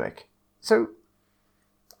pandemic. So,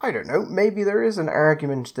 I don't know, maybe there is an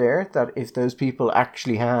argument there that if those people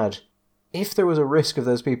actually if there was a risk of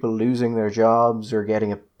those people losing their jobs or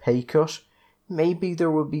getting a pay cut, maybe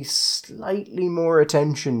there would be slightly more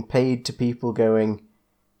attention paid to people going,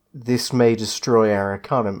 this may destroy our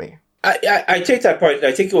economy. I take that point.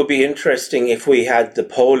 I think it would be interesting if we had the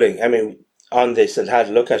polling, on this and had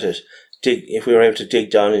a look at it, if we were able to dig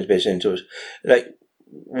down a bit into it. Like,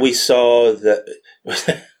 we saw that,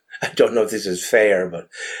 I don't know if this is fair, but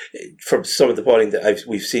from some of the polling that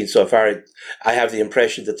we've seen so far, I have the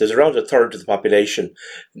impression that there's around a third of the population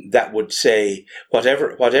that would say,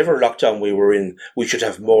 whatever lockdown we were in, we should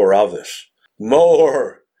have more of it.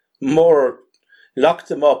 More. Lock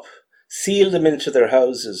them up. Seal them into their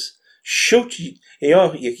houses. Shoot.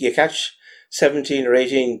 You catch 17 or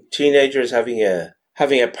 18 teenagers having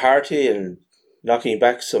a party and knocking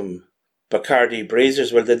back some Bacardi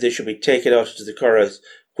Breezers, well, then they should be taken out into the Curragh,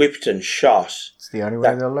 whipped and shot. It's the only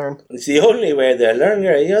way they'll learn. It's the only way they'll learn.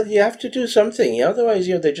 You have to do something. Otherwise,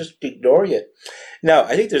 they just ignore you. Now,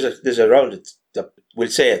 I think there's around, we'll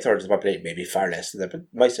say a third of the population, maybe far less than that, but in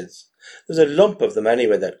my sense, there's a lump of them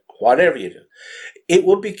anyway that whatever you do. It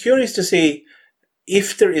would be curious to see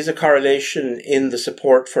if there is a correlation in the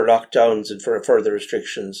support for lockdowns and for further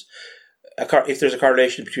restrictions, if there's a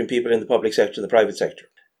correlation between people in the public sector and the private sector.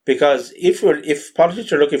 Because if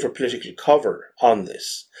politicians are looking for political cover on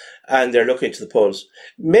this, and they're looking to the polls,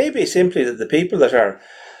 maybe simply that the people that are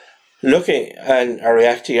looking and are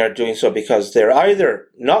reacting are doing so because they're either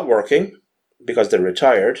not working, because they're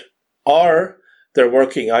retired, or they're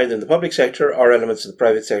working either in the public sector or elements of the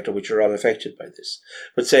private sector which are unaffected by this.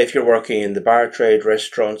 But say if you're working in the bar trade,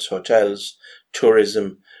 restaurants, hotels,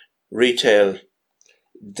 tourism, retail,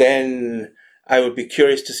 then I would be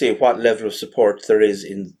curious to see what level of support there is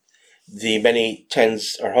in the many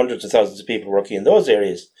tens or hundreds of thousands of people working in those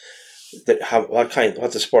areas, that what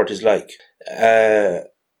the support is like.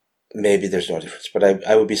 Maybe there's no difference, but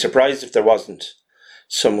I would be surprised if there wasn't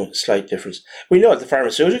some slight difference. We know the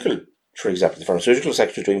pharmaceutical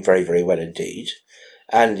sector is doing very, very well indeed,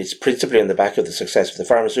 and it's principally on the back of the success of the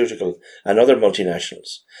pharmaceutical and other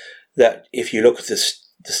multinationals that if you look at the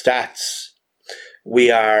stats,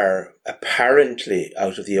 we are apparently,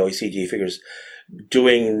 out of the OECD figures,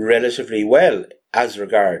 doing relatively well as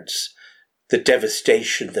regards the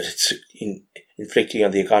devastation that it's inflicting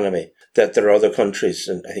on the economy. That there are other countries,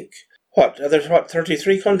 and I think, there's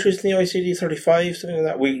 33 countries in the OECD, 35, something like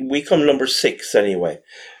that. We come number 6 anyway.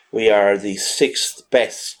 We are the 6th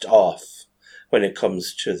best off when it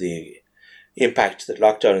comes to the impact that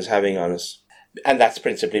lockdown is having on us. And that's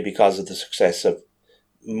principally because of the success of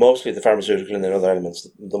mostly the pharmaceutical and then other elements,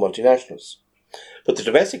 the multinationals. But the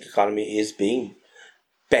domestic economy is being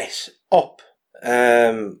bet up.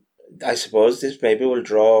 I suppose this maybe will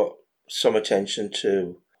draw some attention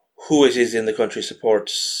to who it is in the country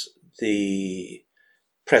supports the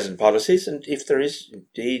present policies, and if there is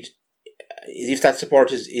indeed, if that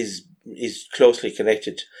support is closely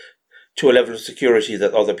connected to a level of security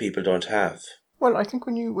that other people don't have. Well, I think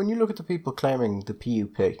when you look at the people claiming the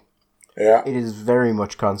PUP, yeah, it is very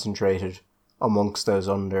much concentrated amongst those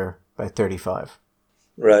under about 35.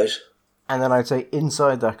 Right. And then I'd say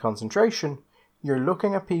inside that concentration, you're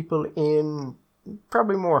looking at people in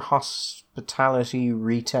probably more hospitality,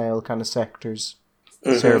 retail kind of sectors,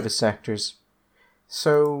 service sectors.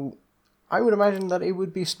 So I would imagine that it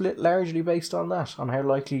would be split largely based on that, on how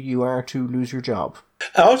likely you are to lose your job.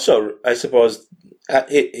 Also, I suppose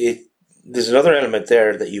there's another element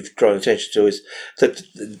there that you've drawn attention to, is that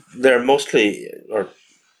they're mostly or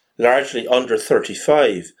largely under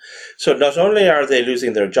 35. So not only are they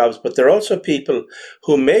losing their jobs, but they're also people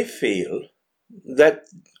who may feel that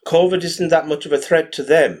COVID isn't that much of a threat to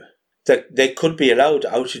them, that they could be allowed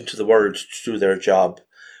out into the world to do their job.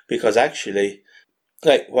 Because actually,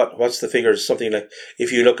 like what's the figures? Something like,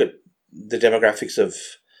 if you look at the demographics of,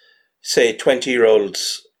 say,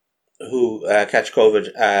 20-year-olds who catch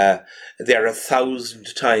COVID, they're 1,000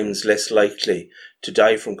 times less likely to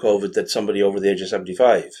die from COVID than somebody over the age of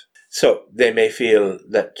 75. So they may feel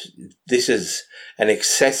that this is an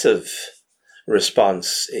excessive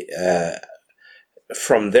response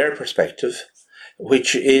from their perspective,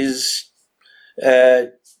 which is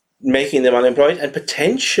making them unemployed, and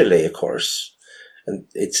potentially, of course, and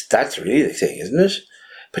that's really the thing, isn't it?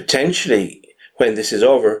 Potentially, when this is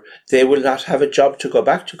over, they will not have a job to go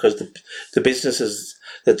back to, because the businesses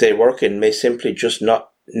that they work in may simply just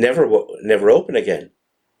never open again.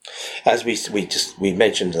 As we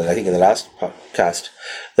mentioned, I think in the last podcast,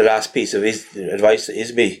 the last piece of advice that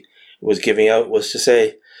ISME was giving out was to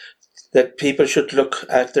say that people should look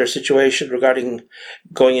at their situation regarding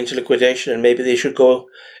going into liquidation, and maybe they should go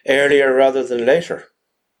earlier rather than later.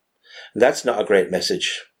 And that's not a great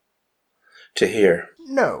message to hear.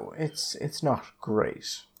 No, it's not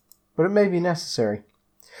great, but it may be necessary.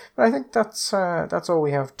 But I think that's all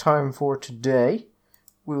we have time for today.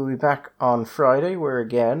 We'll be back on Friday, where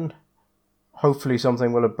again, hopefully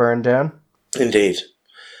something will have burned down. Indeed,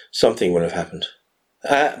 something will have happened.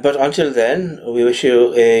 But until then, we wish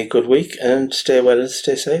you a good week, and stay well and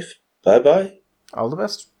stay safe. Bye-bye. All the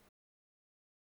best.